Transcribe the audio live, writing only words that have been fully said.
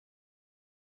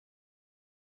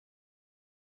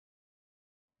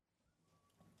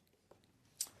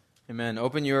Amen.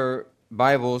 Open your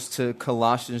Bibles to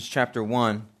Colossians chapter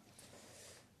 1.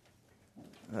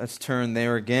 Let's turn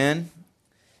there again.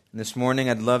 And this morning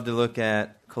I'd love to look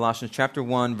at Colossians chapter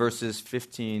 1, verses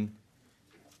 15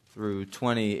 through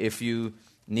 20. If you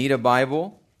need a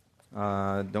Bible,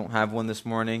 don't have one this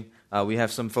morning, we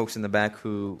have some folks in the back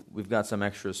who we've got some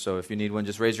extras. So if you need one,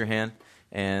 just raise your hand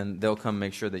and they'll come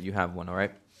make sure that you have one, all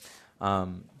right?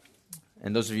 And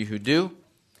those of you who do,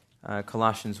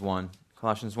 Colossians 1,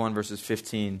 verses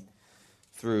 15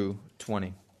 through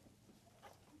 20.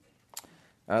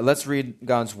 Let's read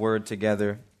God's word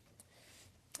together.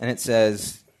 And it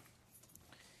says,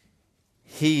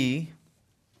 "He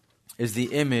is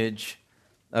the image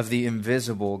of the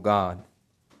invisible God,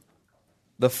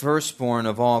 the firstborn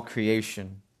of all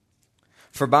creation.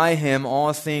 For by him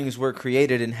all things were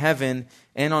created in heaven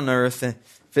and on earth,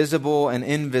 visible and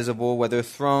invisible, whether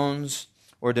thrones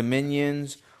or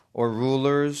dominions or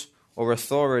rulers or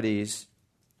authorities.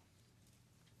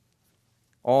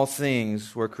 All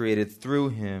things were created through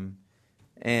him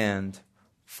and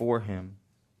for him.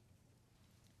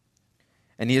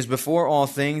 And he is before all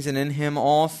things, and in him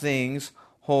all things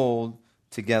hold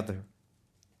together.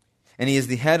 And he is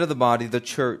the head of the body, the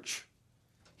church.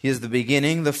 He is the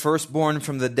beginning, the firstborn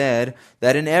from the dead,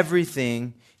 that in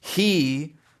everything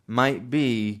he might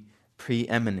be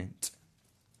preeminent.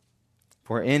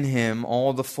 For in him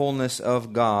all the fullness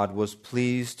of God was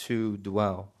pleased to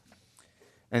dwell,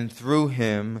 and through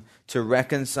him to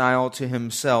reconcile to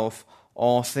himself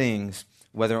all things,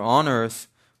 whether on earth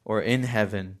or in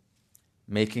heaven,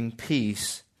 making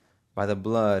peace by the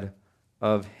blood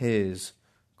of his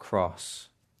cross."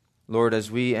 Lord, as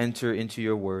we enter into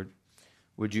your word,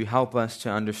 would you help us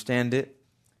to understand it,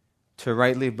 to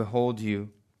rightly behold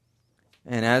you,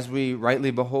 and as we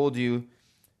rightly behold you,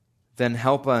 then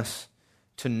help us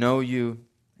to know you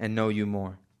and know you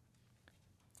more.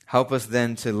 Help us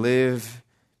then to live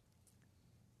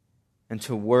and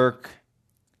to work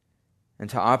and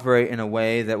to operate in a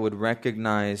way that would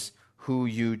recognize who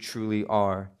you truly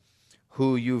are,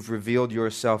 who you've revealed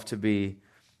yourself to be.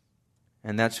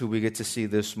 And that's who we get to see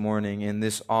this morning in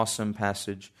this awesome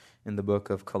passage in the book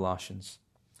of Colossians.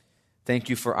 Thank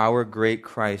you for our great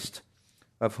Christ,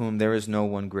 of whom there is no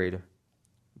one greater.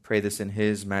 We pray this in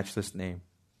his matchless name.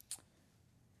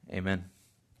 Amen.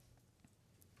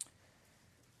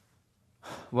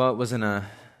 Well, it was in a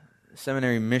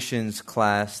seminary missions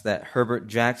class that Herbert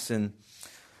Jackson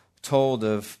told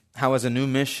of how, as a new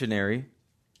missionary,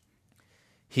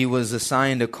 he was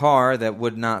assigned a car that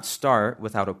would not start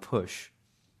without a push.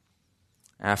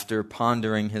 After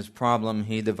pondering his problem,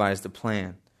 he devised a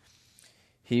plan.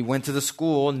 He went to the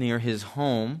school near his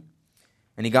home,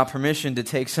 and he got permission to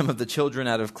take some of the children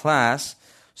out of class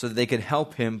so that they could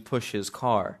help him push his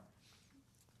car.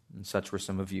 And such were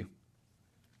some of you.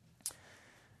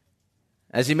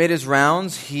 As he made his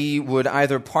rounds, he would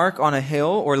either park on a hill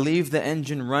or leave the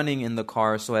engine running in the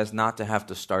car so as not to have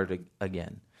to start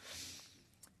again.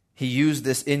 He used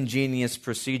this ingenious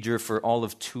procedure for all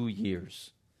of 2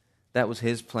 years. That was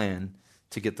his plan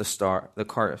to get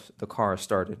the car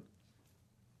started.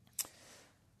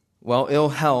 Well, ill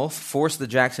health forced the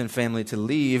Jackson family to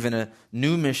leave, and a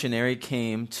new missionary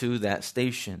came to that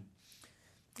station.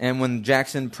 And when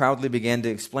Jackson proudly began to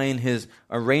explain his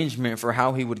arrangement for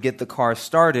how he would get the car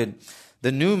started,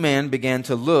 the new man began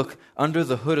to look under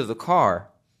the hood of the car.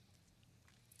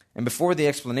 And before the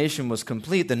explanation was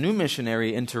complete, the new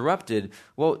missionary interrupted,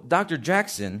 "Well, Dr.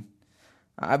 Jackson,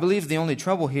 I believe the only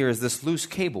trouble here is this loose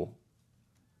cable."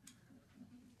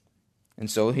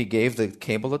 And so he gave the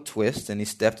cable a twist, and he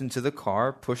stepped into the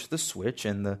car, pushed the switch,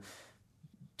 and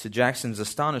to Jackson's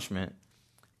astonishment,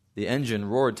 the engine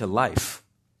roared to life.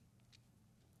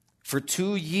 For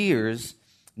 2 years,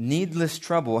 needless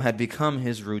trouble had become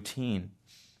his routine.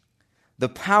 The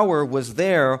power was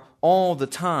there all the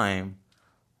time.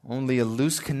 Only a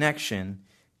loose connection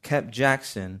kept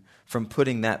Jackson from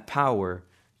putting that power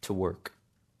to work.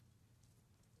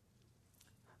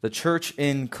 The church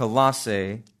in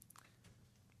Colossae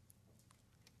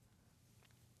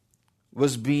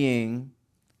was being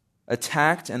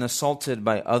attacked and assaulted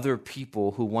by other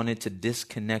people who wanted to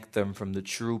disconnect them from the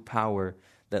true power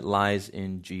that lies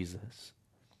in Jesus.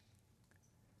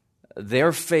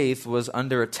 Their faith was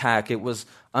under attack. It was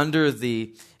under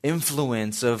the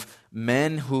influence of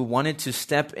men who wanted to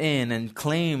step in and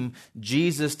claim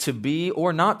Jesus to be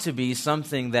or not to be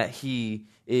something that he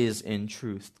is in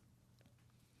truth.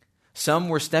 Some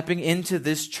were stepping into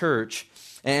this church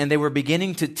and they were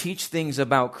beginning to teach things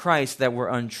about Christ that were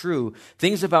untrue,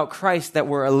 things about Christ that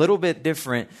were a little bit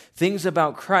different, things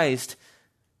about Christ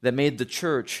that made the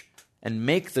church and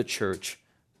make the church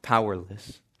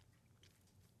powerless.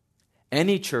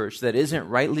 Any church that isn't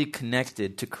rightly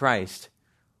connected to Christ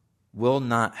will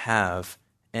not have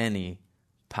any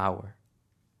power.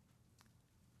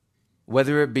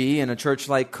 Whether it be in a church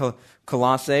like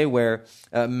Colossae, where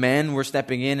men were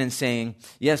stepping in and saying,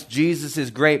 yes, Jesus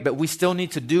is great, but we still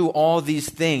need to do all these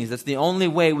things. That's the only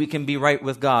way we can be right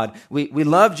with God. We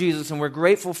love Jesus and we're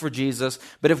grateful for Jesus,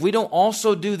 but if we don't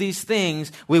also do these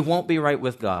things, we won't be right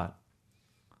with God.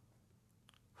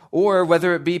 Or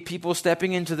whether it be people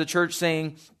stepping into the church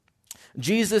saying,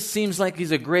 Jesus seems like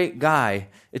he's a great guy.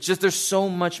 It's just there's so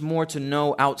much more to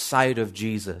know outside of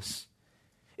Jesus.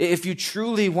 If you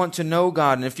truly want to know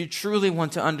God and if you truly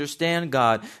want to understand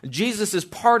God, Jesus is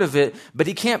part of it, but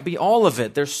he can't be all of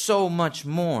it. There's so much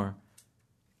more.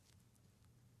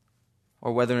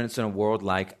 Or whether it's in a world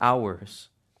like ours.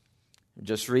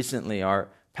 Just recently, our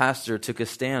pastor took a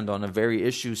stand on a very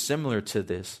issue similar to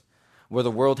this, where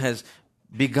the world has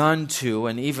begun to,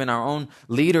 and even our own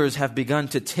leaders have begun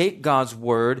to take God's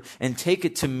word and take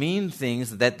it to mean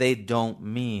things that they don't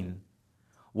mean.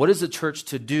 What is the church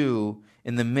to do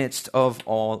in the midst of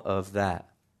all of that?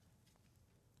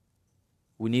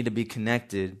 We need to be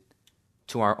connected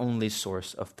to our only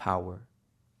source of power.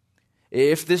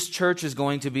 If this church is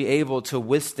going to be able to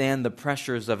withstand the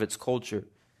pressures of its culture,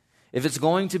 if it's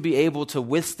going to be able to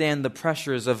withstand the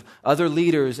pressures of other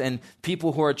leaders and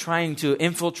people who are trying to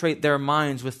infiltrate their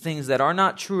minds with things that are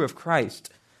not true of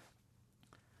Christ,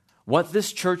 what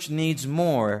this church needs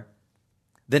more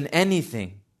than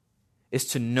anything is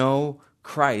to know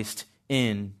Christ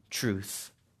in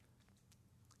truth.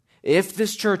 If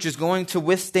this church is going to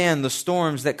withstand the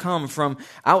storms that come from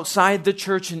outside the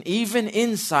church and even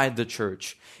inside the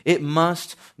church, it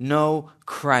must know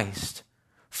Christ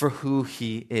for who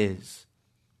he is.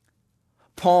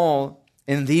 Paul,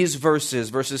 in these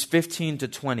verses 15 to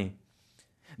 20,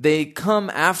 they come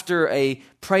after a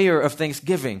prayer of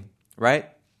thanksgiving, right?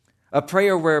 A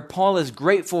prayer where Paul is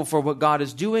grateful for what God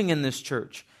is doing in this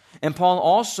church. And Paul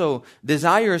also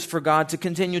desires for God to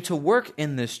continue to work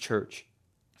in this church.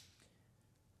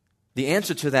 The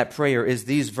answer to that prayer is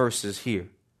these verses here.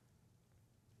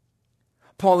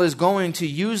 Paul is going to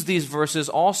use these verses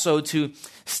also to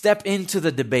step into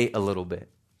the debate a little bit.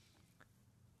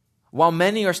 While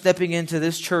many are stepping into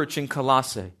this church in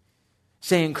Colossae,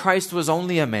 saying Christ was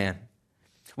only a man.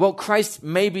 Well, Christ,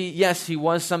 maybe, yes, he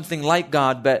was something like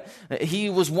God, but he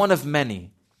was one of many.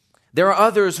 There are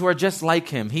others who are just like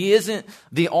him. He isn't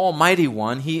the Almighty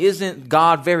One. He isn't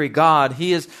God, very God.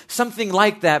 He is something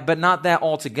like that, but not that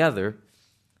altogether.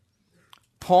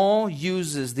 Paul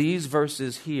uses these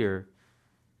verses here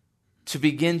to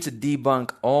begin to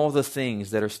debunk all the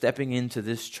things that are stepping into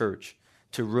this church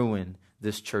to ruin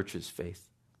this church's faith.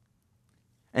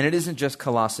 And it isn't just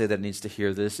Colossae that needs to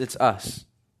hear this, it's us.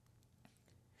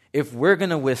 If we're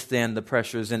going to withstand the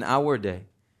pressures in our day,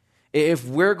 if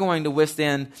we're going to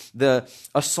withstand the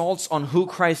assaults on who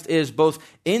Christ is, both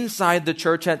inside the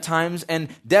church at times and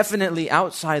definitely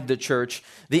outside the church,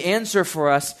 the answer for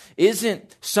us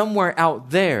isn't somewhere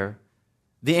out there.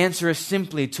 The answer is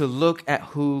simply to look at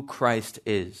who Christ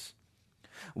is.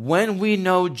 When we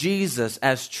know Jesus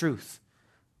as truth,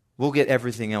 we'll get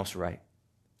everything else right.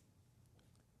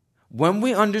 When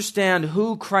we understand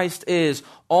who Christ is,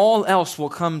 all else will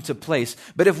come to place.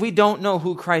 But if we don't know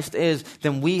who Christ is,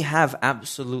 then we have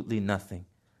absolutely nothing.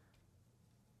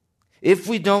 If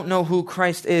we don't know who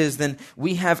Christ is, then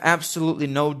we have absolutely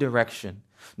no direction,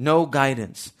 no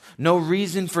guidance, no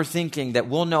reason for thinking that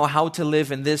we'll know how to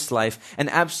live in this life, and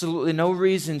absolutely no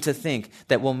reason to think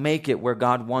that we'll make it where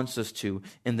God wants us to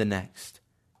in the next.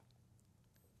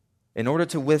 In order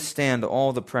to withstand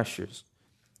all the pressures,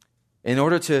 in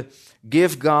order to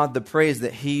give God the praise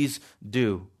that he's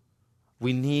due,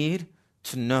 we need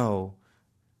to know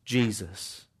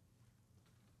Jesus.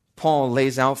 Paul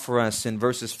lays out for us in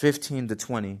verses 15 to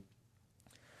 20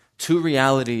 two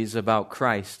realities about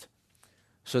Christ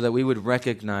so that we would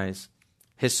recognize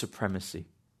his supremacy.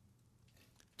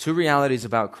 Two realities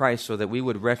about Christ so that we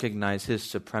would recognize his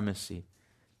supremacy.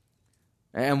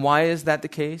 And why is that the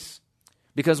case?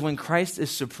 Because when Christ is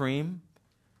supreme,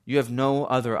 you have no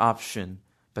other option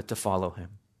but to follow him.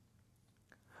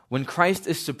 When Christ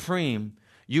is supreme,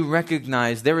 you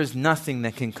recognize there is nothing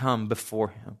that can come before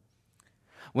him.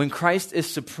 When Christ is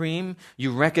supreme,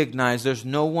 you recognize there's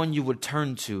no one you would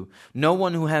turn to, no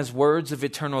one who has words of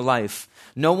eternal life,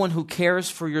 no one who cares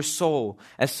for your soul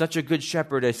as such a good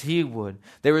shepherd as he would.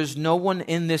 There is no one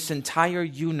in this entire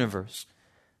universe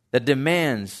that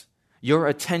demands your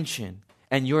attention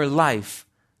and your life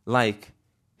like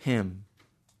him.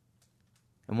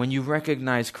 And when you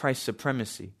recognize Christ's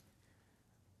supremacy,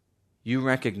 you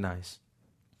recognize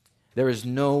There is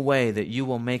no way that you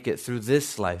will make it through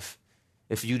this life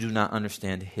if you do not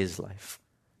understand his life.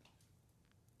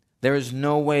 There is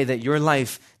no way that your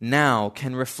life now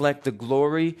can reflect the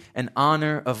glory and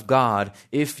honor of God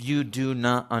if you do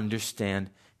not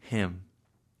understand him.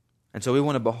 And so we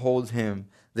want to behold him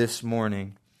this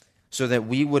morning so that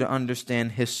we would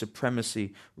understand his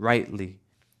supremacy rightly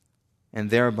and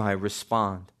thereby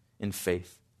respond in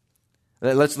faith.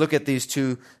 Let's look at these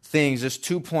two things. There's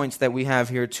 2 points that we have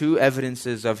here, 2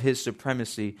 evidences of his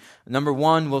supremacy. Number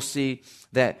 1, we'll see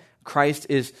that Christ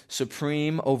is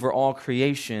supreme over all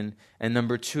creation. And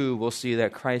number 2, we'll see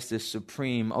that Christ is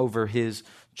supreme over his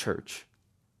church.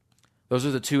 Those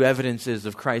are the 2 evidences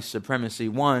of Christ's supremacy.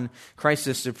 1, Christ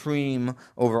is supreme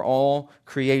over all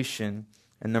creation.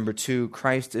 And number 2,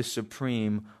 Christ is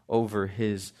supreme over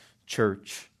his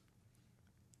church.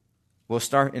 We'll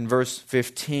start in verse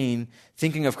 15,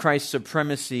 thinking of Christ's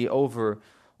supremacy over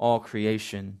all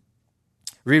creation.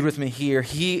 Read with me here.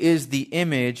 He is the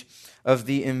image of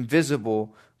the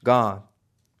invisible God,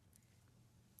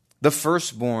 the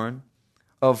firstborn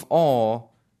of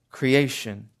all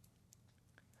creation.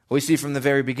 We see from the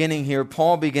very beginning here,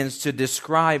 Paul begins to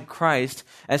describe Christ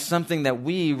as something that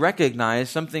we recognize,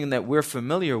 something that we're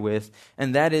familiar with,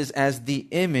 and that is as the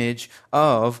image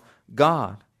of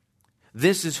God.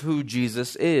 This is who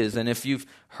Jesus is. And if you've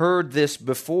heard this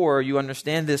before, you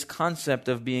understand this concept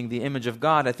of being the image of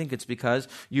God, I think it's because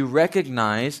you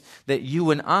recognize that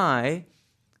you and I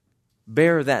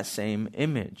bear that same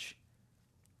image,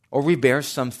 or we bear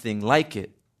something like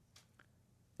it.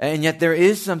 And yet there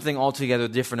is something altogether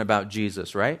different about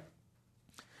Jesus, right?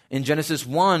 In Genesis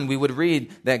 1, we would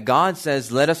read that God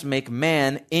says, let us make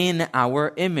man in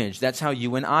our image. That's how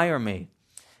you and I are made.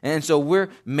 And so we're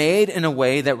made in a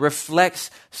way that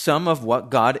reflects some of what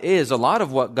God is, a lot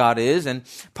of what God is, and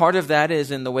part of that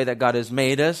is in the way that God has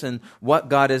made us and what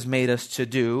God has made us to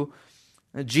do.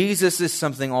 Jesus is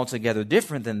something altogether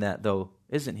different than that, though,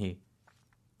 isn't he?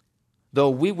 Though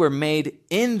we were made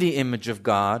in the image of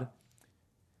God,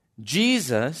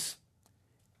 Jesus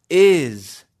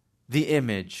is the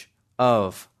image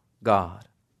of God.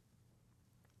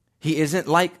 He isn't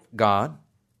like God.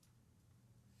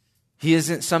 He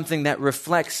isn't something that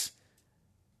reflects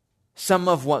some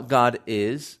of what God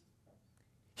is.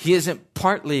 He isn't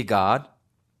partly God.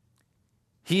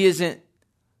 He isn't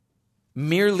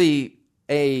merely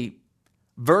a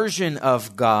version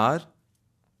of God.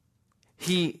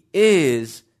 He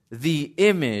is the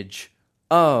image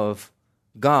of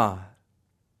God.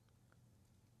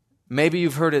 Maybe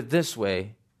you've heard it this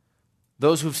way.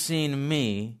 Those who've seen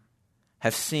me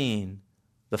have seen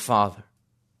the Father.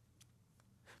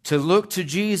 To look to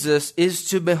Jesus is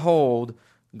to behold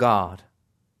God.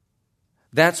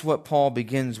 That's what Paul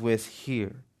begins with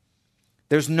here.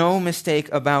 There's no mistake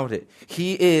about it.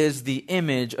 He is the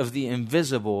image of the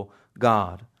invisible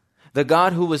God. The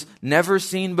God who was never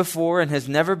seen before and has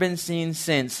never been seen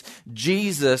since.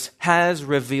 Jesus has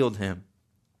revealed him.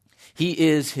 He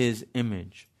is his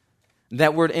image.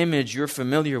 That word image, you're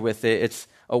familiar with it. It's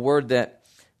a word that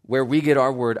where we get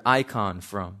our word icon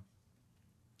from.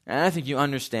 And I think you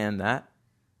understand that.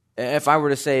 If I were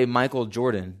to say Michael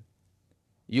Jordan,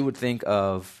 you would think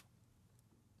of,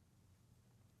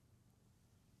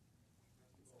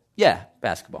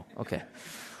 basketball. Okay.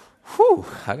 Whew,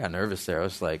 I got nervous there. I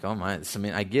was like, oh my,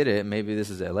 I get it. Maybe this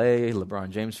is LA, LeBron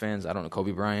James fans. I don't know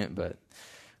Kobe Bryant, but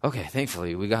okay,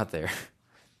 thankfully we got there.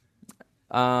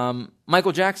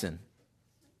 Michael Jackson.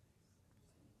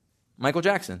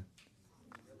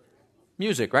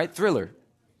 Music, right? Thriller.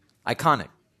 Iconic.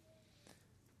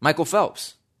 Michael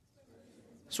Phelps.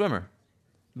 Swimmer.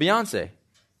 Beyonce.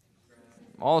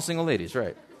 All single ladies,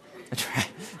 right.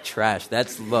 Trash,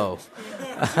 that's low.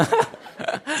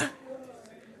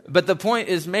 But the point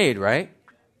is made, right?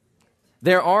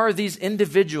 There are these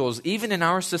individuals, even in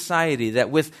our society, that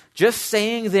with just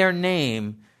saying their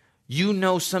name, you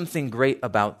know something great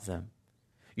about them.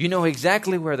 You know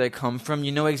exactly where they come from,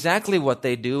 you know exactly what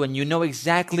they do, and you know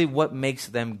exactly what makes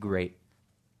them great.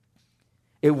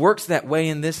 It works that way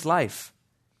in this life.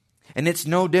 And it's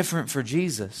no different for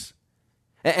Jesus.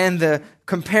 And the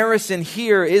comparison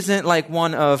here isn't like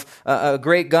one of a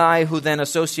great guy who then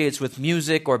associates with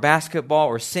music or basketball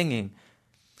or singing.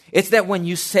 It's that when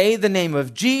you say the name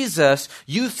of Jesus,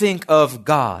 you think of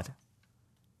God.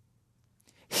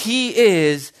 He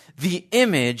is the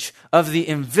image of the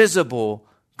invisible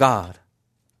God.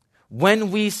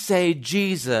 When we say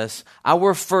Jesus,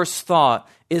 our first thought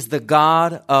is the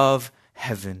God of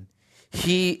heaven.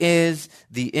 He is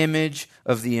the image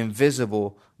of the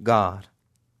invisible God.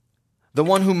 The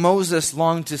one whom Moses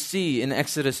longed to see in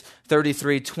Exodus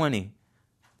 33:20.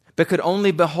 but could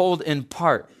only behold in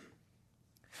part.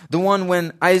 The one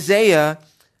when Isaiah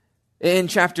in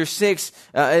chapter 6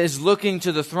 is looking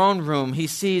to the throne room, he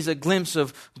sees a glimpse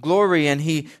of glory and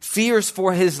he fears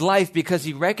for his life because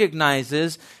he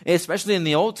recognizes, especially in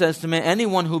the Old Testament,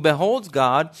 anyone who beholds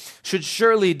God should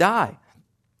surely die.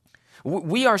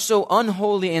 We are so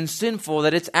unholy and sinful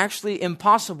that it's actually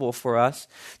impossible for us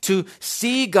to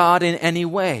see God in any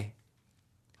way.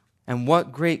 And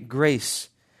what great grace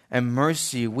and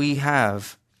mercy we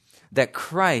have that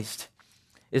Christ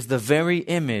is the very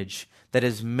image that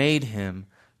has made him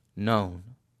known.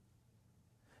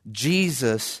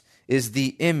 Jesus is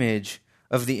the image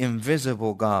of the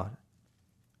invisible God.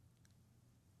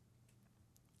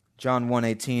 John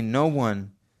 1:18, no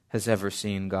one has ever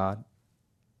seen God,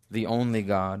 the only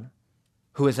God,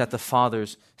 who is at the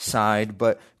Father's side,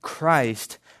 but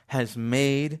Christ has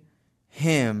made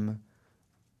him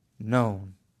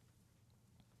known.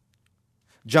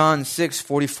 John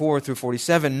 6:44 through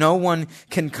 47, no one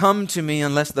can come to me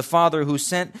unless the Father who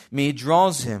sent me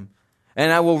draws him,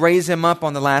 and I will raise him up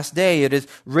on the last day. It is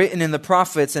written in the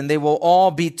prophets, and they will all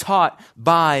be taught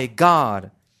by God.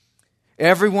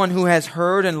 Everyone who has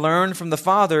heard and learned from the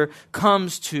Father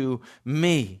comes to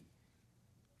me.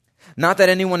 Not that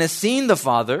anyone has seen the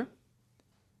Father,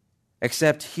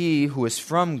 except he who is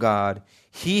from God.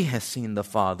 He has seen the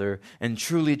Father, and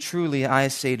truly, truly, I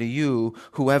say to you,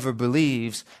 whoever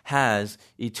believes has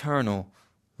eternal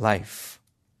life.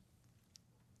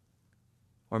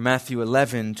 Or Matthew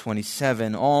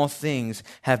 11:27, all things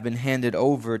have been handed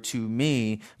over to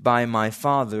me by my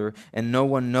Father, and no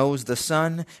one knows the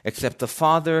Son except the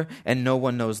Father, and no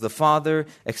one knows the Father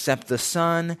except the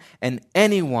Son, and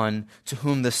anyone to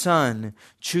whom the Son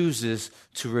chooses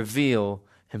to reveal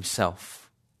himself.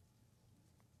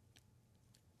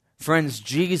 Friends,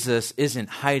 Jesus isn't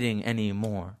hiding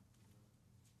anymore.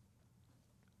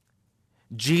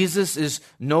 Jesus is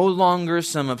no longer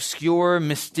some obscure,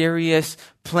 mysterious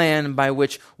plan by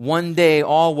which one day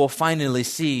all will finally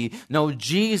see. No,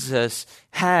 Jesus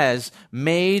has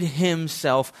made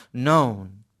himself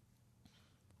known.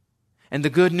 And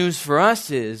the good news for us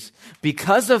is,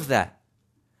 because of that,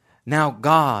 now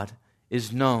God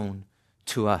is known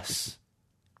to us.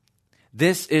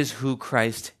 This is who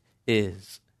Christ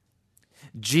is.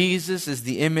 Jesus is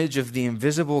the image of the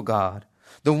invisible God,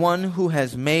 the one who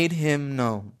has made him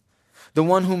known, the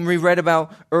one whom we read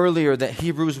about earlier that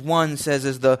Hebrews 1 says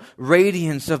is the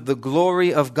radiance of the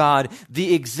glory of God,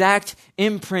 the exact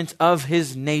imprint of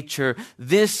his nature.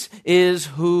 This is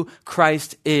who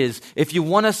Christ is. If you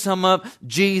want to sum up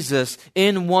Jesus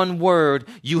in one word,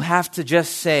 you have to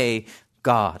just say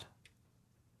God.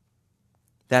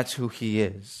 That's who he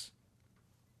is.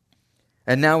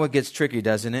 And now it gets tricky,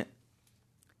 doesn't it?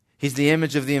 He's the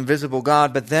image of the invisible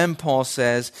God, but then Paul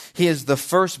says he is the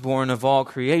firstborn of all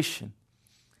creation.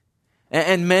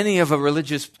 And many of our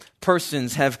religious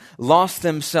persons have lost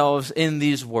themselves in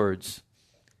these words.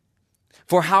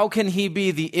 For how can he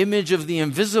be the image of the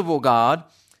invisible God,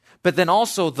 but then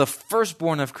also the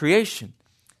firstborn of creation?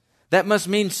 That must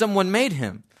mean someone made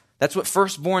him. That's what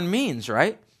firstborn means,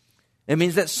 right? It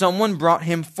means that someone brought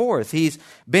him forth. He's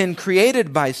been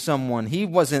created by someone. He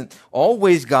wasn't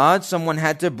always God. Someone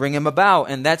had to bring him about.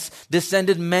 And that's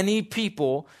descended many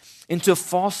people into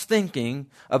false thinking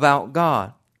about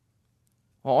God.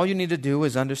 Well, all you need to do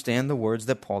is understand the words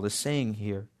that Paul is saying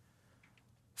here.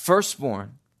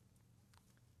 Firstborn.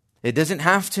 It doesn't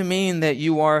have to mean that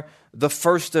you are the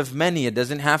first of many. It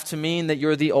doesn't have to mean that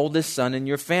you're the oldest son in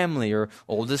your family or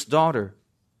oldest daughter.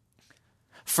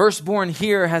 Firstborn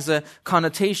here has a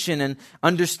connotation and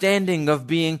understanding of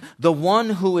being the one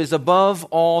who is above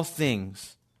all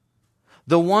things,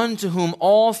 the one to whom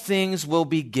all things will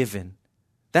be given.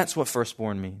 That's what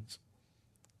firstborn means.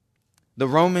 The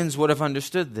Romans would have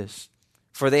understood this,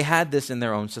 for they had this in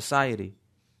their own society.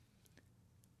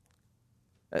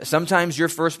 Sometimes your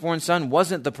firstborn son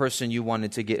wasn't the person you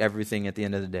wanted to get everything at the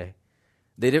end of the day.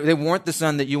 They weren't the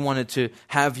son that you wanted to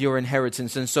have your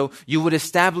inheritance. And so you would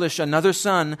establish another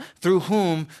son through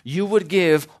whom you would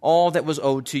give all that was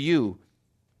owed to you.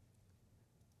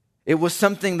 It was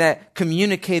something that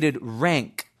communicated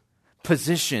rank,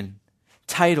 position,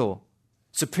 title,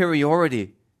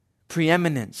 superiority,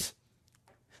 preeminence.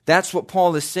 That's what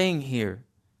Paul is saying here.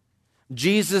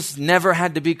 Jesus never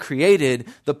had to be created.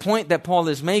 The point that Paul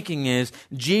is making is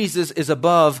Jesus is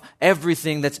above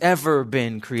everything that's ever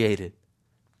been created.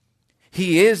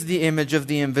 He is the image of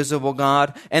the invisible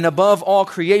God, and above all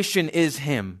creation is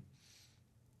him.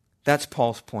 That's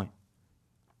Paul's point.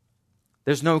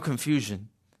 There's no confusion.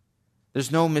 There's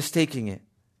no mistaking it.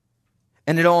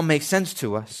 And it all makes sense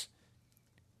to us.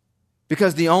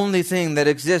 Because the only thing that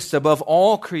exists above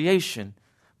all creation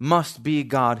must be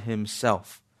God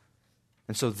himself.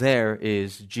 And so there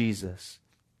is Jesus,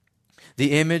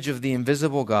 the image of the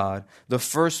invisible God, the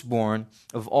firstborn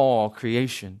of all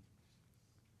creation.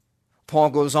 Paul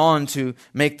goes on to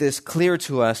make this clear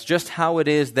to us just how it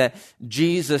is that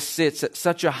Jesus sits at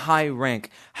such a high rank.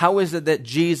 How is it that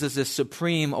Jesus is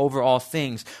supreme over all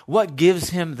things? What gives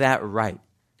him that right?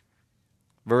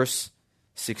 Verse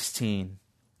 16.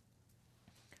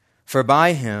 For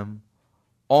by him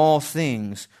all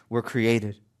things were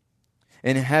created,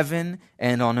 in heaven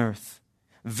and on earth,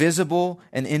 visible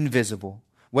and invisible.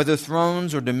 Whether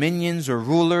thrones or dominions or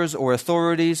rulers or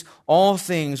authorities, all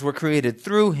things were created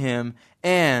through him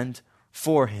and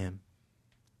for him.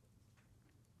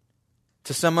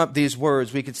 To sum up these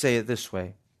words, we could say it this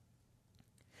way.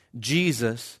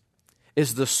 Jesus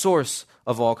is the source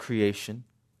of all creation.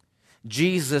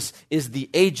 Jesus is the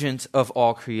agent of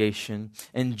all creation.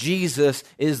 And Jesus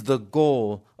is the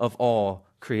goal of all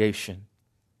creation.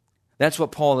 That's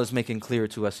what Paul is making clear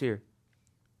to us here.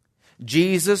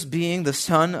 Jesus being the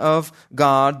Son of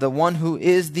God, the one who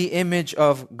is the image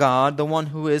of God, the one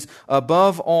who is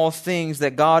above all things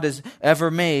that God has ever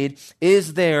made,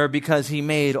 is there because he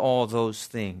made all those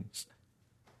things.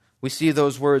 We see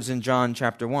those words in John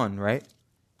chapter 1, right?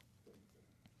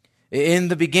 In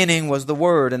the beginning was the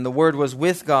Word, and the Word was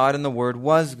with God, and the Word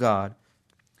was God.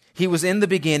 He was in the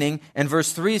beginning, and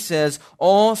verse 3 says,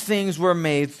 all things were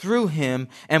made through him,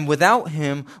 and without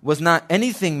him was not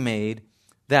anything made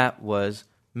that was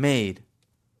made.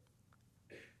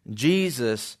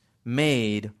 Jesus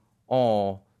made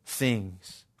all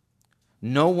things.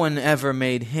 No one ever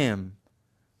made him,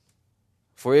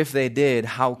 for if they did,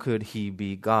 how could he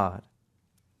be God?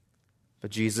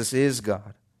 But Jesus is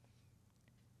God.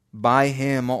 By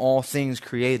him all things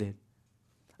created.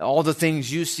 All the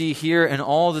things you see here and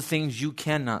all the things you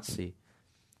cannot see.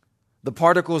 The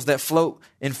particles that float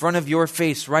in front of your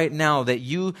face right now that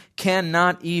you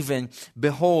cannot even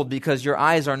behold because your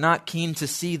eyes are not keen to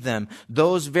see them.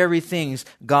 Those very things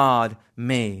God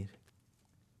made.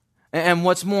 And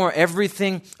what's more,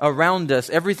 everything around us,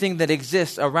 everything that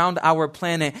exists around our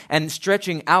planet and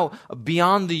stretching out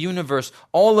beyond the universe,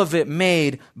 all of it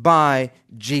made by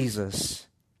Jesus.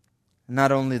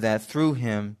 Not only that, through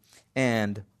him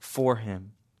and for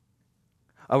him.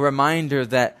 A reminder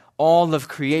that all of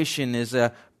creation is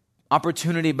an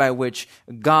opportunity by which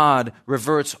God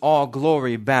reverts all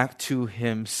glory back to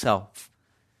himself.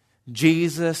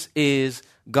 Jesus is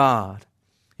God,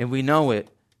 and we know it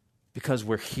because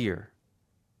we're here.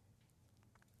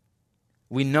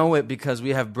 We know it because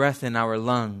we have breath in our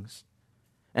lungs.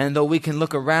 And though we can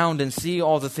look around and see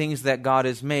all the things that God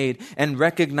has made and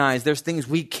recognize there's things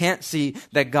we can't see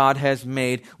that God has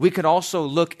made, we could also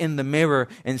look in the mirror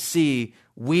and see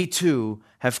we too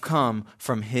have come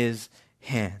from his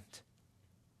hand.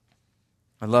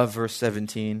 I love verse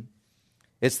 17.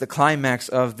 It's the climax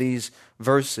of these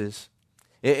verses.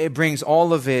 It brings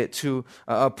all of it to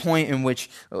a point in which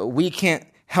we can't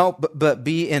help but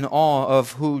be in awe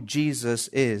of who Jesus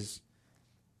is.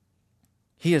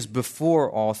 He is before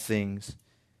all things,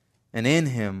 and in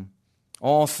him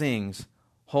all things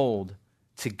hold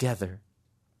together.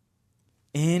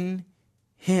 In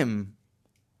him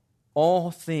all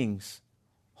things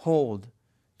hold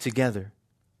together.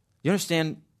 You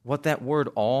understand what that word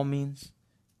all means?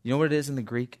 You know what it is in the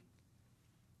Greek?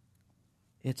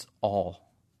 It's all.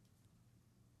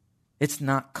 It's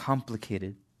not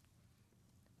complicated.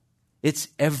 It's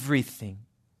everything.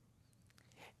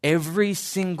 Every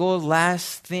single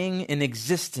last thing in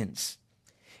existence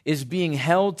is being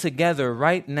held together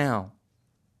right now.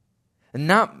 And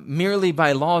not merely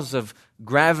by laws of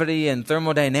gravity and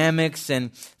thermodynamics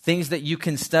and things that you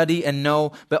can study and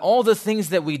know, but all the things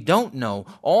that we don't know,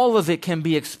 all of it can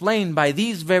be explained by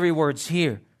these very words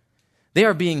here. They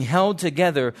are being held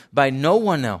together by no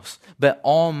one else but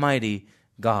Almighty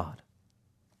God.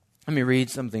 Let me read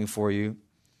something for you.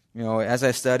 You know, as I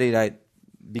studied, I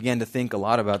began to think a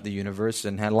lot about the universe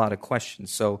and had a lot of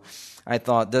questions. So I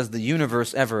thought, does the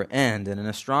universe ever end? And an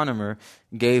astronomer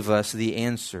gave us the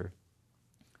answer.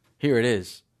 Here it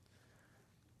is.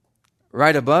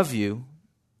 Right above you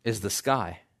is the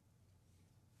sky.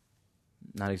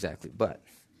 Not exactly, but.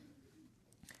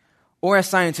 Or as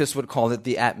scientists would call it,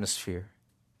 the atmosphere.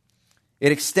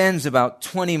 It extends about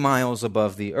 20 miles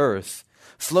above the earth.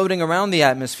 Floating around the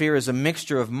atmosphere is a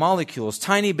mixture of molecules,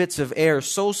 tiny bits of air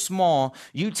so small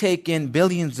you take in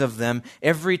billions of them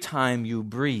every time you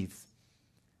breathe.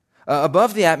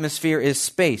 Above the atmosphere is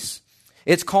space.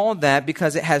 It's called that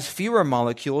because it has fewer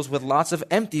molecules with lots of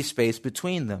empty space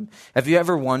between them. Have you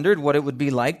ever wondered what it would be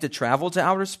like to travel to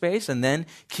outer space and then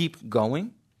keep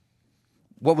going?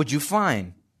 What would you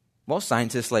find? Well,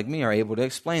 scientists like me are able to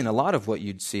explain a lot of what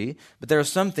you'd see, but there are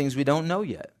some things we don't know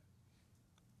yet,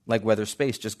 like whether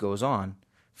space just goes on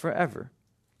forever.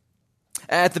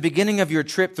 At the beginning of your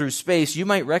trip through space, you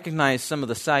might recognize some of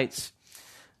the sights.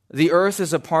 The Earth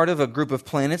is a part of a group of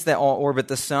planets that all orbit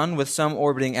the sun, with some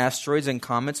orbiting asteroids and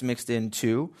comets mixed in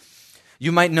too.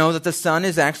 You might know that the sun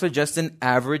is actually just an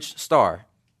average star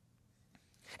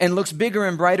and looks bigger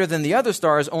and brighter than the other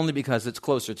stars only because it's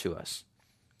closer to us.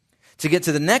 To get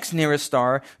to the next nearest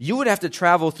star, you would have to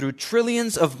travel through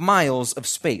trillions of miles of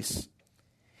space.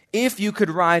 If you could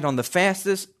ride on the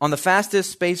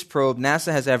fastest space probe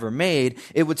NASA has ever made,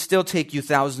 it would still take you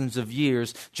thousands of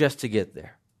years just to get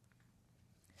there.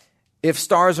 If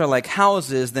stars are like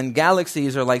houses, then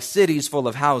galaxies are like cities full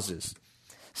of houses.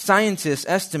 Scientists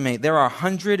estimate there are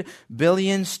 100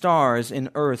 billion stars in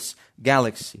Earth's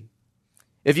galaxy.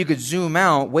 If you could zoom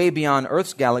out way beyond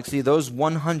Earth's galaxy, those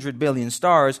 100 billion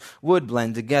stars would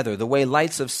blend together, the way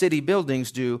lights of city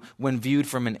buildings do when viewed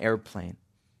from an airplane.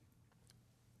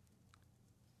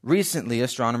 Recently,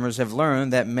 astronomers have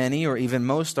learned that many or even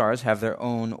most stars have their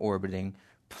own orbiting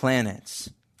planets.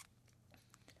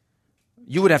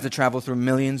 You would have to travel through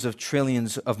millions of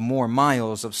trillions of more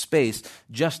miles of space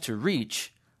just to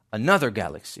reach another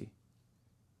galaxy.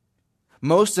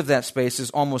 Most of that space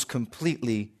is almost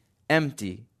completely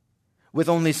empty, with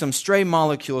only some stray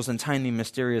molecules and tiny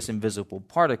mysterious invisible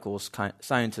particles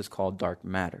scientists call dark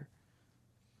matter.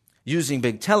 Using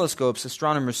big telescopes,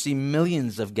 astronomers see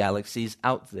millions of galaxies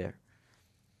out there,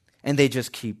 and they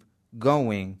just keep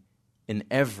going in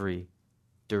every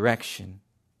direction.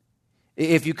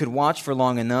 If you could watch for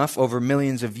long enough, over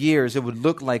millions of years, it would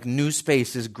look like new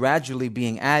space is gradually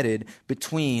being added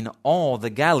between all the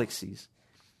galaxies.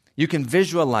 You can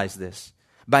visualize this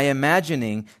by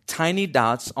imagining tiny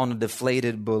dots on a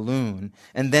deflated balloon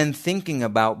and then thinking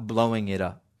about blowing it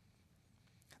up.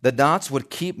 The dots would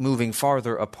keep moving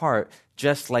farther apart,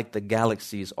 just like the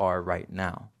galaxies are right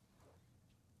now.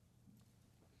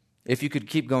 If you could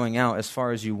keep going out as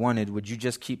far as you wanted, would you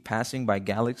just keep passing by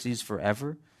galaxies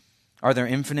forever? Are there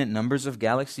infinite numbers of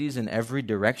galaxies in every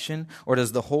direction? Or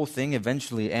does the whole thing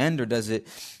eventually end? Or does it,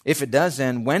 if it does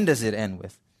end, when does it end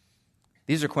with?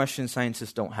 These are questions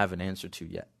scientists don't have an answer to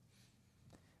yet.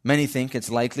 Many think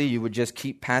it's likely you would just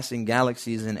keep passing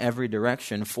galaxies in every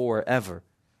direction forever.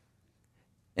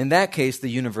 In that case, the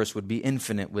universe would be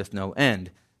infinite with no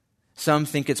end. Some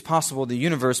think it's possible the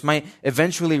universe might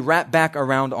eventually wrap back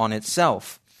around on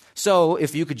itself. So,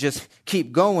 if you could just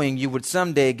keep going, you would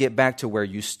someday get back to where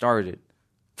you started,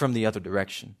 from the other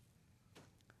direction.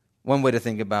 One way to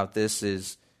think about this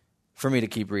is for me to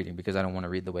keep reading, because I don't want to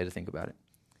read the way to think about it.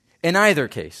 In either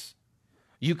case,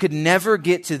 you could never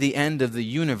get to the end of the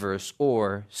universe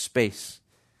or space.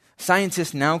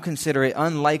 Scientists now consider it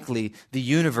unlikely the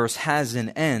universe has an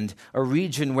end, a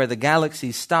region where the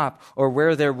galaxies stop or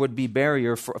where there would be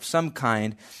barrier of some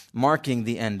kind marking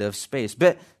the end of space.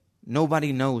 But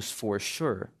nobody knows for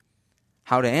sure.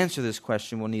 How to answer this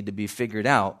question will need to be figured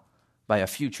out by a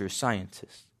future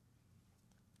scientist.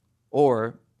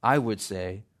 Or, I would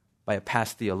say, by a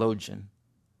past theologian.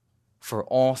 For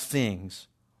all things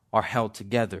are held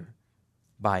together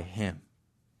by him.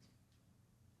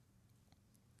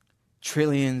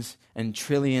 Trillions and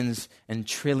trillions and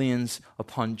trillions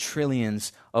upon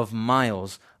trillions of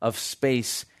miles of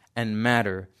space and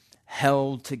matter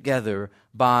held together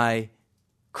by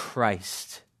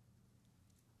Christ,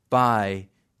 by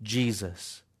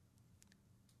Jesus.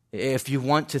 If you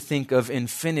want to think of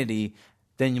infinity,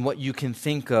 then what you can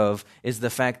think of is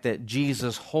the fact that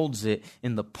Jesus holds it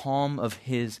in the palm of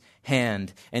his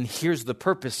hand. And here's the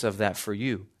purpose of that for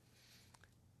you.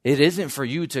 It isn't for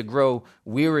you to grow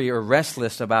weary or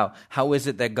restless about how is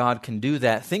it that God can do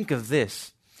that. Think of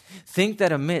this. Think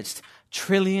that amidst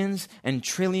trillions and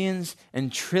trillions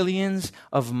and trillions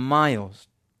of miles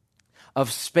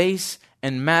of space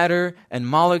and matter and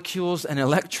molecules and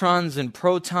electrons and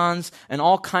protons and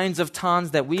all kinds of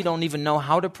tons that we don't even know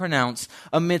how to pronounce,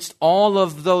 amidst all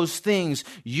of those things,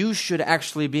 you should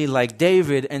actually be like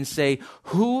David and say,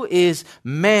 "Who is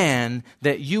man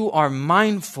that you are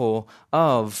mindful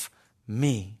of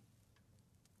me?"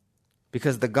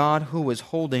 Because the God who is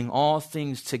holding all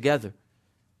things together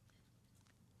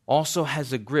also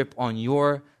has a grip on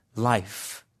your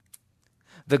life.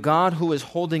 The God who is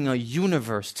holding a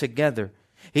universe together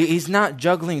He's not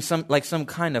juggling like some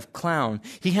kind of clown.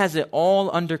 He has it all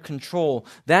under control.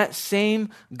 That same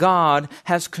God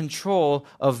has control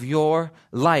of your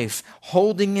life,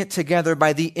 holding it together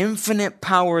by the infinite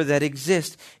power that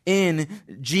exists in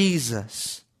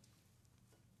Jesus.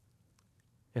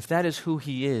 If that is who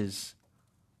He is,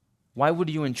 why would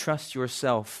you entrust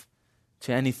yourself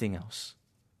to anything else?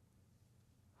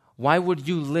 Why would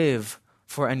you live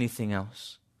for anything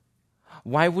else?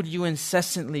 Why would you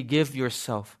incessantly give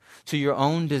yourself to your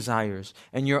own desires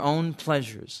and your own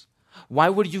pleasures? Why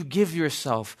would you give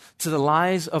yourself to the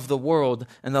lies of the world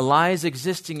and the lies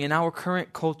existing in our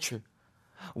current culture?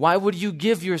 Why would you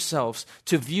give yourselves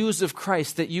to views of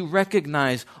Christ that you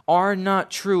recognize are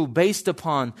not true based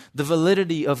upon the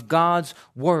validity of God's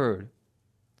Word?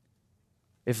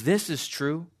 If this is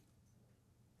true,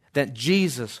 that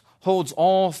Jesus holds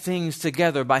all things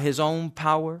together by His own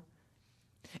power,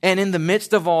 and in the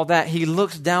midst of all that, He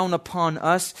looks down upon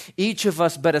us, each of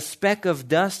us but a speck of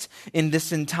dust in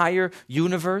this entire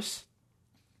universe.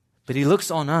 But He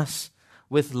looks on us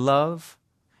with love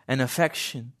and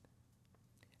affection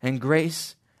and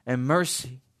grace and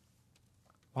mercy.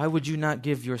 Why would you not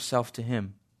give yourself to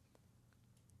Him?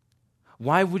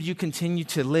 Why would you continue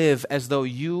to live as though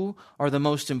you are the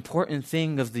most important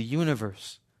thing of the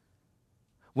universe,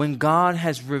 when God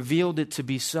has revealed it to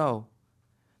be so?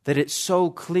 That it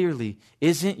so clearly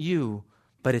isn't you,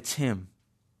 but it's Him.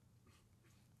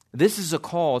 This is a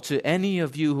call to any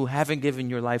of you who haven't given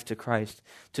your life to Christ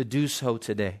to do so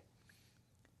today.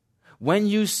 When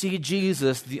you see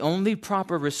Jesus, the only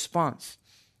proper response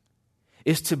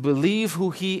is to believe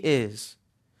who He is,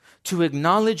 to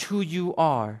acknowledge who you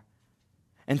are,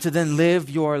 and to then live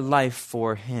your life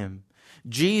for Him.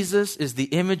 Jesus is the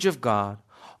image of God,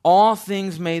 all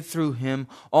things made through Him,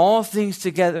 all things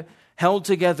together, held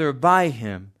together by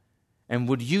Him. And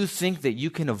would you think that you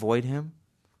can avoid Him?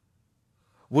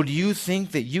 Would you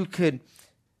think that you could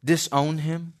disown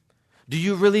Him? Do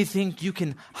you really think you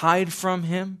can hide from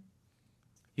Him?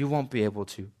 You won't be able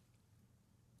to.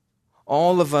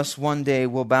 All of us one day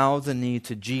will bow the knee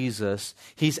to Jesus.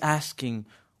 He's asking,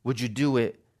 would you do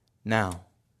it now?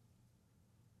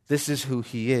 This is who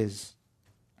He is.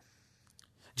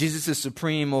 Jesus is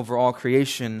supreme over all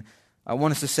creation. I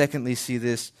want us to secondly see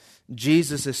this.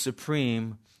 Jesus is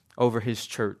supreme over His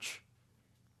church.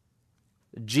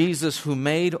 Jesus, who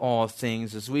made all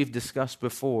things, as we've discussed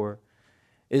before,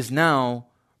 is now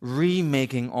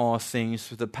remaking all things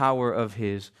through the power of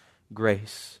His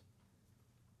grace.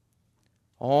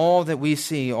 All that we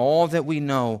see, all that we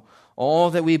know, all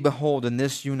that we behold in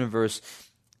this universe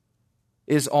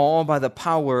is all by the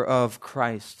power of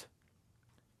Christ.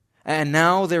 And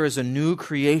now there is a new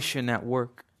creation at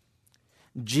work.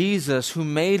 Jesus, who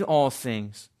made all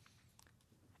things.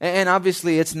 And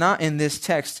obviously it's not in this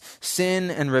text,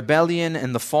 sin and rebellion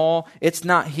and the fall. It's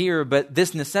not here, but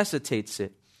this necessitates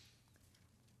it.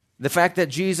 The fact that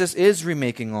Jesus is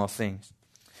remaking all things.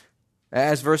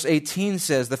 As verse 18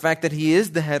 says, the fact that He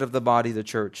is the head of the body, the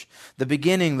church, the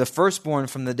beginning, the firstborn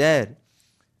from the dead.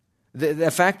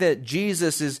 The fact that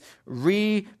Jesus is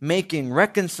remaking,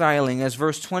 reconciling, as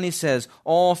verse 20 says,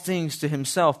 all things to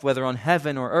Himself, whether on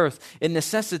heaven or earth, it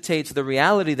necessitates the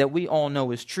reality that we all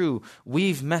know is true.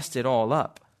 We've messed it all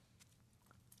up.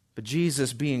 But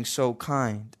Jesus being so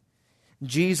kind,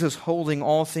 Jesus holding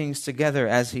all things together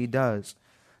as He does,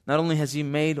 not only has He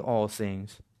made all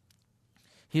things,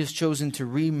 He has chosen to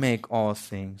remake all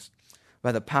things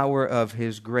by the power of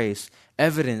His grace,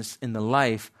 evidenced in the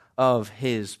life of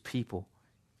His people.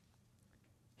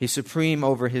 He's supreme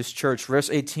over His church. Verse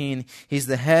 18, He's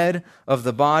the head of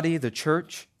the body, the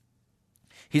church.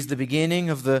 He's the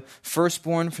beginning of the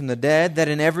firstborn from the dead, that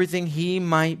in everything He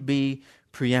might be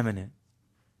preeminent.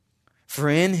 For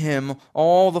in Him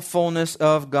all the fullness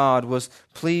of God was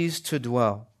pleased to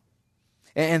dwell,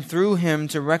 and through Him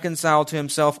to reconcile to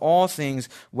Himself all things,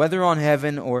 whether on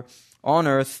heaven or on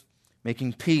earth,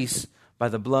 making peace by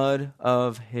the blood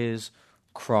of His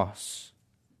cross.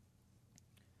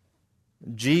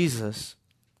 Jesus,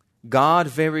 God,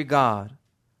 very God,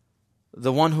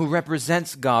 the one who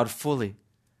represents God fully,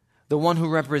 the one who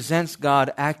represents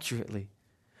God accurately,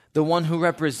 the one who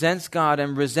represents God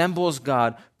and resembles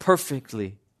God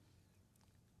perfectly.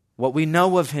 What we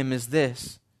know of Him is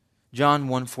this, John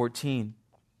 1:14,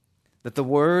 that the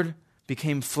Word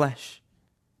became flesh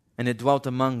and it dwelt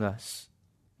among us.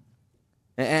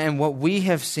 And what we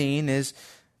have seen is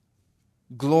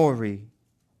glory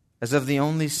as of the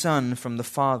only Son from the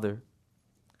Father,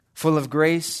 full of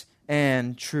grace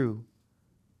and truth.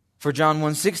 For John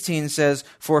 1:16 says,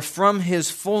 for from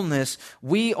His fullness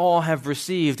we all have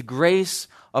received grace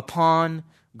upon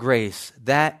grace.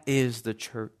 That is the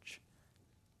church.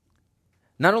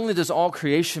 Not only does all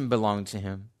creation belong to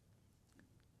him,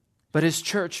 but his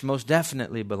church most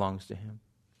definitely belongs to him.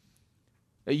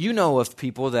 You know of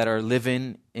people that are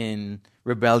living in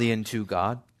rebellion to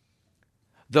God.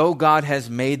 Though God has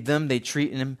made them, they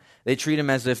treat him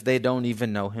as if they don't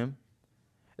even know him.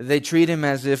 They treat him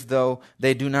as if though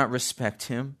they do not respect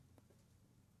him.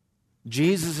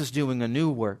 Jesus is doing a new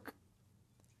work.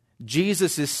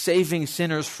 Jesus is saving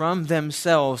sinners from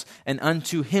themselves and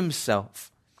unto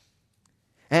himself.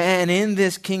 And in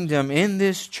this kingdom, in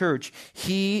this church,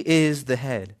 he is the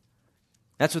head.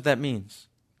 That's what that means.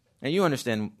 Now you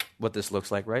understand what this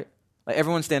looks like, right? Like,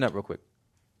 everyone stand up real quick.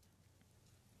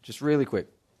 Just really quick.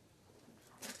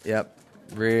 Yep,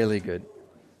 really good.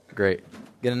 Great.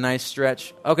 Get a nice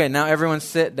stretch. Okay, now everyone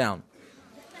sit down.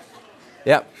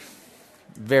 Yep,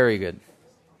 very good.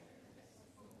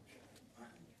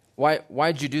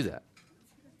 Why'd you do that?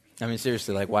 I mean,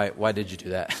 seriously, like, why did you do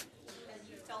that? Because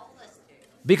you told us to.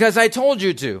 Because I told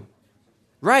you to.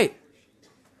 Right.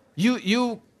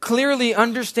 You clearly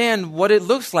understand what it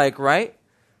looks like, right?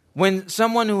 When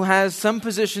someone who has some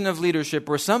position of leadership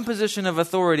or some position of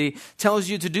authority tells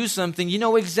you to do something, you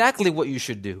know exactly what you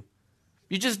should do.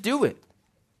 You just do it.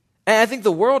 And I think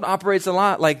the world operates a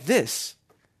lot like this.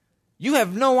 You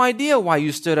have no idea why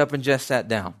you stood up and just sat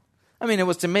down. I mean, it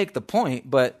was to make the point,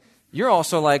 but you're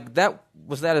also like,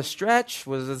 was that a stretch?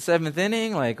 Was it the seventh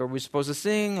inning? Like, are we supposed to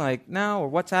sing? Like, now? Or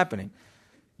what's happening?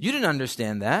 You didn't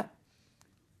understand that.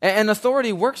 And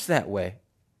authority works that way.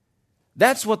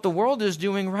 That's what the world is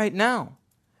doing right now.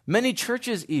 Many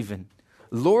churches even,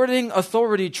 lording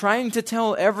authority, trying to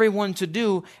tell everyone to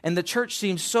do, and the church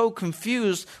seems so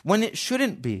confused when it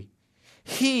shouldn't be.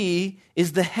 He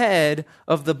is the head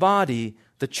of the body,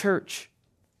 the church.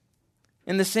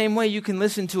 In the same way, you can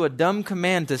listen to a dumb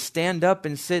command to stand up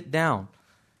and sit down.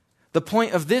 The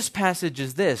point of this passage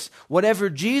is this: whatever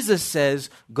Jesus says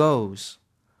goes.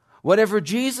 Whatever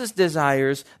Jesus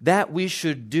desires, that we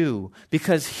should do,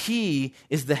 because he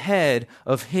is the head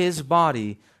of his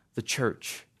body, the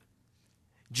church.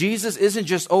 Jesus isn't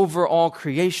just over all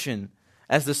creation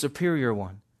as the superior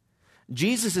one.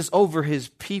 Jesus is over his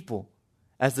people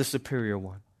as the superior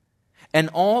one.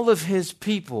 And all of his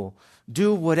people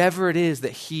do whatever it is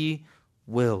that he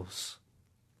wills.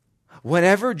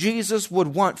 Whatever Jesus would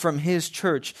want from his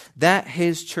church, that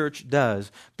his church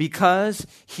does, because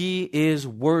he is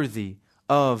worthy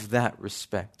of that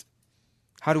respect.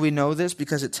 How do we know this?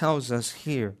 Because it tells us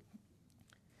here.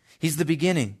 He's the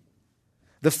beginning,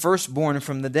 the firstborn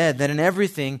from the dead, that in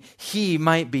everything he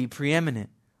might be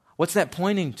preeminent. What's that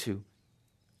pointing to?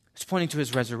 It's pointing to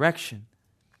his resurrection.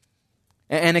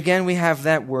 And again, we have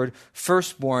that word,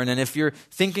 firstborn. And if you're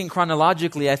thinking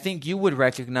chronologically, I think you would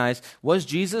recognize, was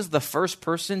Jesus the first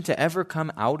person to ever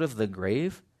come out of the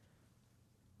grave?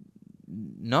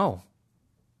 No.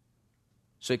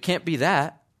 So it can't be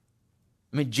that.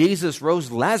 I mean, Jesus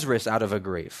rose Lazarus out of a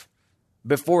grave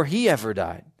before he ever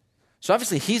died. So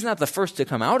obviously, he's not the first to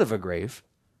come out of a grave.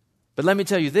 But let me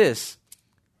tell you this,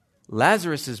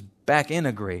 Lazarus is back in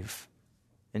a grave,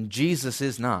 and Jesus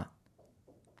is not.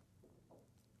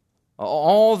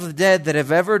 All the dead that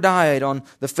have ever died on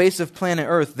the face of planet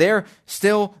Earth, they're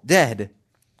still dead.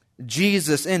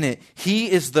 Jesus in it. He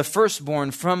is the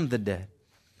firstborn from the dead.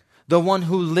 The one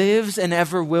who lives and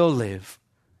ever will live.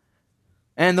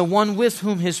 And the one with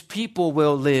whom his people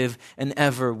will live and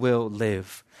ever will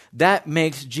live. That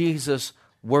makes Jesus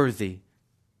worthy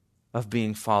of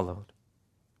being followed.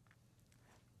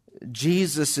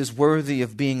 Jesus is worthy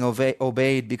of being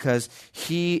obeyed because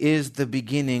he is the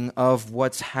beginning of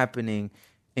what's happening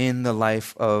in the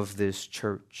life of this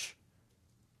church.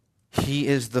 He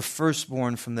is the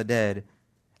firstborn from the dead,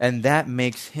 and that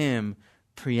makes him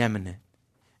preeminent.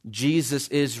 Jesus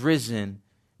is risen.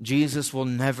 Jesus will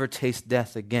never taste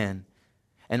death again.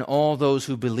 And all those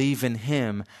who believe in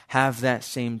him have that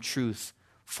same truth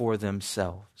for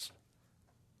themselves.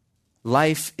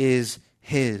 Life is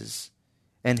his,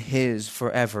 and his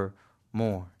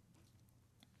forevermore.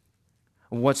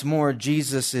 What's more,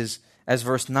 Jesus is, as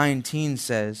verse 19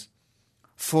 says,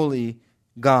 fully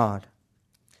God.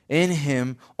 In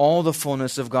him, all the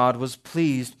fullness of God was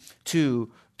pleased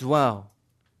to dwell.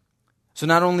 So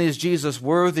not only is Jesus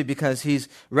worthy because he's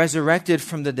resurrected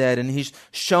from the dead and he's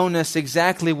shown us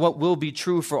exactly what will be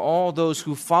true for all those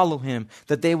who follow him,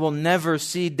 that they will never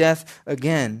see death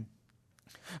again.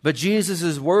 But Jesus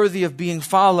is worthy of being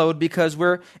followed because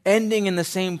we're ending in the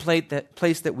same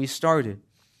place that we started.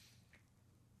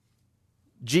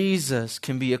 Jesus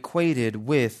can be equated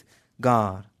with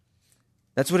God.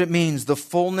 That's what it means. The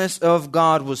fullness of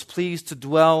God was pleased to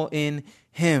dwell in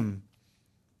him.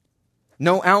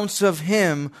 No ounce of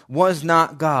him was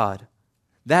not God.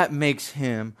 That makes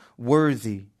him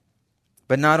worthy.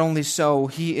 But not only so,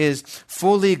 he is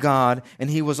fully God,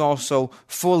 and he was also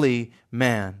fully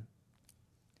man.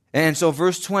 And so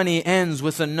verse 20 ends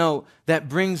with a note that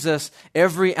brings us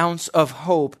every ounce of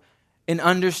hope in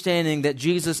understanding that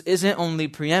Jesus isn't only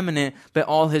preeminent, but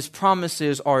all his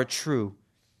promises are true.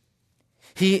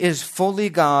 He is fully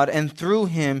God, and through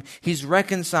him, he's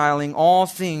reconciling all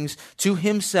things to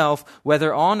himself,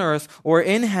 whether on earth or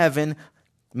in heaven,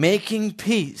 making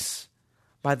peace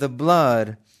by the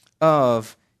blood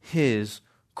of his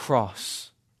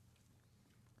cross.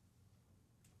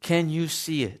 Can you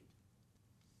see it?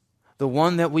 The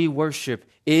one that we worship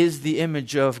is the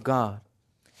image of God.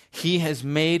 He has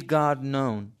made God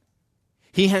known.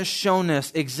 He has shown us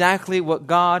exactly what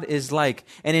God is like.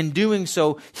 And in doing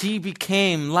so, he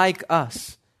became like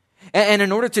us. And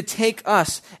in order to take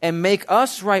us and make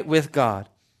us right with God,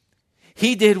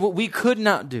 he did what we could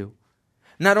not do.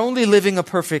 Not only living a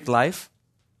perfect life,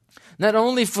 not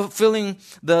only fulfilling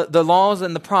the laws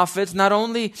and the prophets, not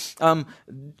only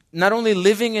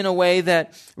living in a way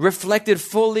that reflected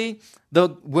fully the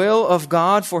will of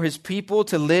God for his people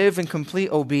to live in complete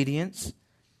obedience,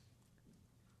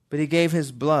 but he gave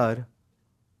his blood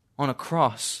on a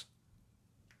cross.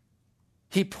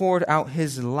 He poured out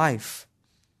his life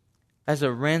as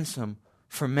a ransom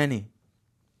for many.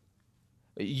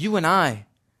 You and I,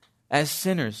 as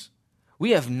sinners,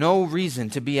 we have no reason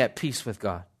to be at peace with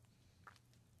God.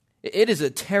 It is a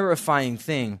terrifying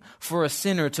thing for a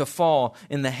sinner to fall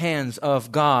in the hands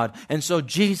of God. And so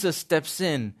Jesus steps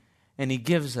in and he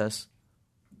gives us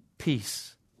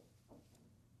peace.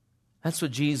 That's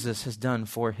what Jesus has done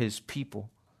for his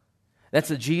people. That's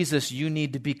a Jesus you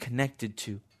need to be connected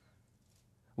to.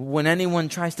 When anyone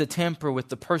tries to tamper with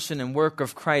the person and work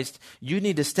of Christ, you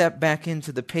need to step back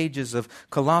into the pages of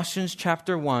Colossians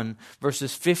chapter 1,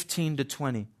 verses 15 to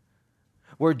 20,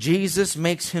 where Jesus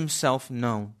makes himself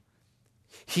known.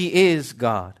 He is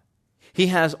God. He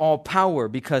has all power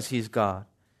because he's God.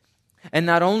 And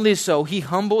not only so, he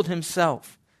humbled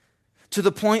himself to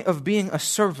the point of being a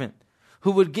servant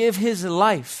who would give his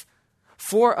life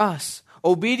for us,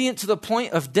 obedient to the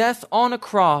point of death on a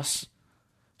cross,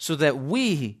 so that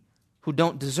we, who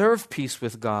don't deserve peace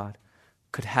with God,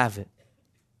 could have it.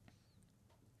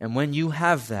 And when you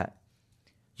have that,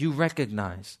 you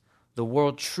recognize the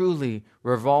world truly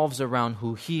revolves around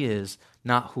who he is,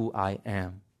 not who I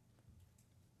am.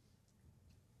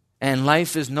 And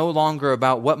life is no longer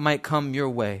about what might come your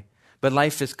way, but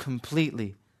life is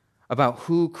completely about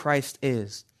who Christ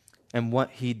is and what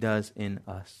he does in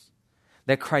us.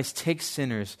 That Christ takes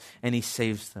sinners and he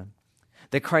saves them.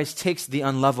 That Christ takes the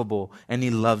unlovable and he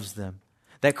loves them.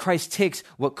 That Christ takes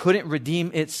what couldn't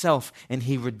redeem itself and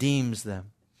he redeems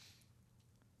them.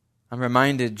 I'm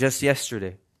reminded just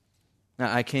yesterday,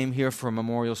 I came here for a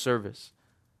memorial service.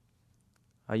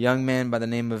 A young man by the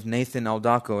name of Nathan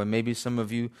Aldaco, and maybe some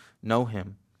of you know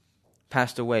him,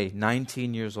 passed away,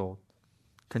 19 years old.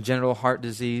 Congenital heart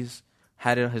disease,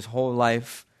 had it his whole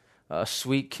life. A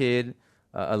sweet kid,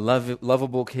 a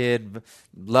lovable kid,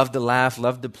 loved to laugh,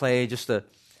 loved to play, just an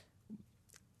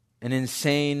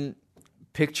insane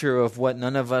picture of what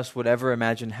none of us would ever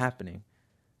imagine happening.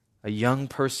 A young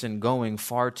person going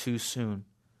far too soon.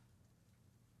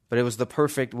 But it was the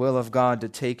perfect will of God to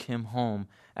take him home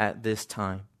at this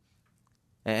time.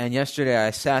 And yesterday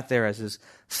I sat there as his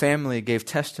family gave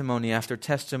testimony after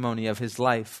testimony of his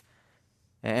life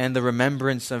and the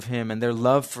remembrance of him and their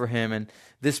love for him, and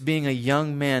this being a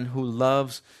young man who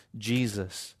loves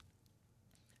Jesus.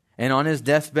 And on his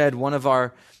deathbed, one of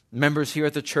our members here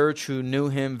at the church who knew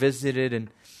him visited and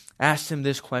asked him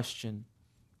this question.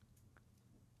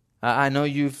 I know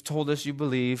you've told us you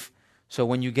believe, so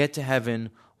when you get to heaven,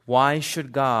 why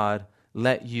should God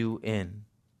let you in?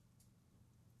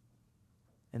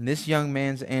 And this young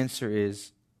man's answer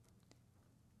is,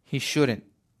 he shouldn't.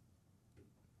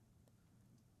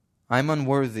 I'm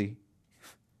unworthy.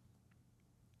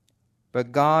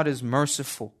 But God is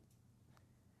merciful.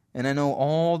 And I know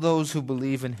all those who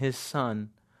believe in his Son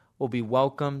will be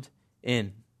welcomed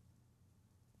in.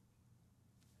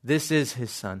 This is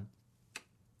his Son.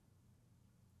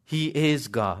 He is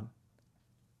God.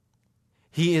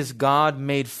 He is God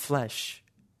made flesh.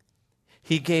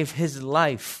 He gave his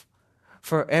life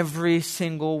for every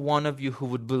single one of you who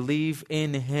would believe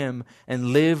in him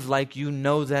and live like you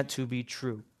know that to be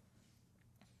true.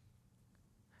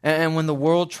 And when the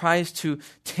world tries to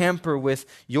tamper with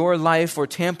your life or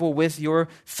tamper with your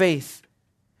faith,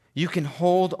 you can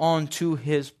hold on to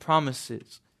his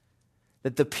promises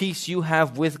that the peace you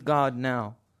have with God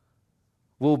now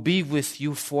will be with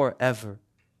you forever.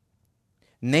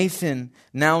 Nathan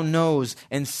now knows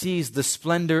and sees the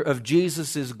splendor of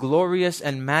Jesus' glorious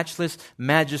and matchless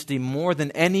majesty more than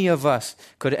any of us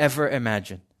could ever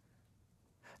imagine.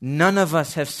 None of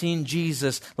us have seen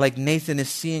Jesus like Nathan is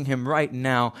seeing him right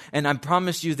now. And I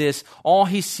promise you this, all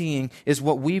he's seeing is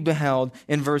what we beheld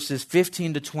in verses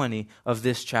 15 to 20 of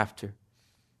this chapter.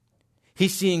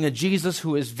 He's seeing a Jesus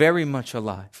who is very much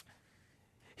alive.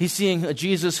 He's seeing a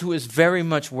Jesus who is very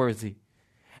much worthy.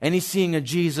 And he's seeing a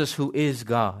Jesus who is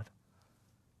God.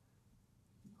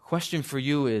 Question for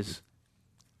you is,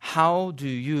 how do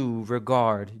you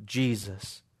regard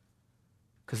Jesus?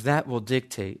 Because that will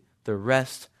dictate the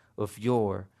rest of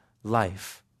your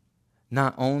life,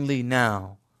 not only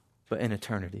now, but in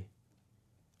eternity.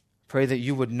 Pray that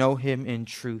you would know him in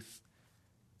truth,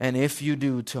 and if you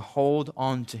do, to hold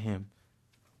on to him,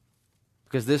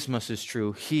 because this much is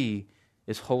true, he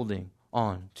is holding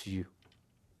on to you.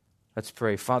 Let's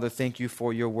pray. Father, thank you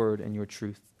for your word and your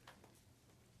truth.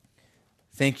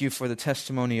 Thank you for the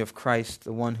testimony of Christ,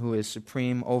 the one who is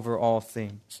supreme over all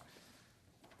things.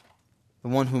 The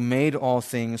one who made all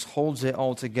things, holds it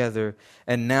all together,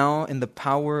 and now in the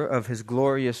power of his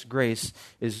glorious grace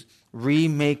is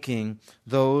remaking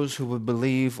those who would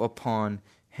believe upon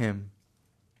him.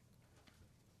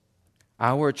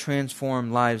 Our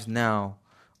transformed lives now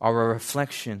are a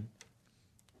reflection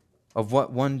of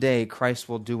what one day Christ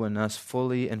will do in us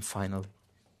fully and finally.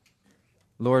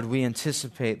 Lord, we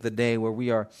anticipate the day where we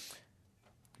are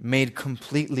made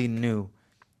completely new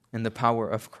in the power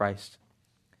of Christ,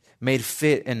 made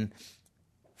fit and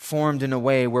formed in a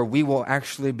way where we will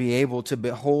actually be able to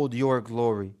behold your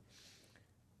glory.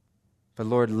 But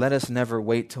Lord, let us never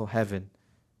wait till heaven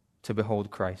to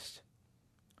behold Christ.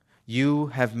 You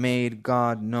have made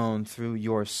God known through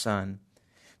your Son.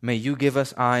 May you give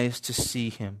us eyes to see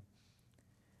him.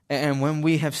 And when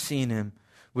we have seen him,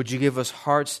 would you give us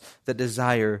hearts that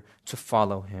desire to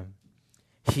follow him?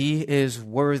 He is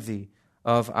worthy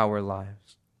of our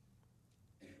lives.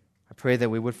 I pray that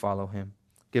we would follow him.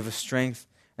 Give us strength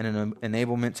and an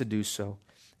enablement to do so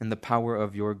in the power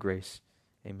of your grace.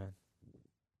 Amen.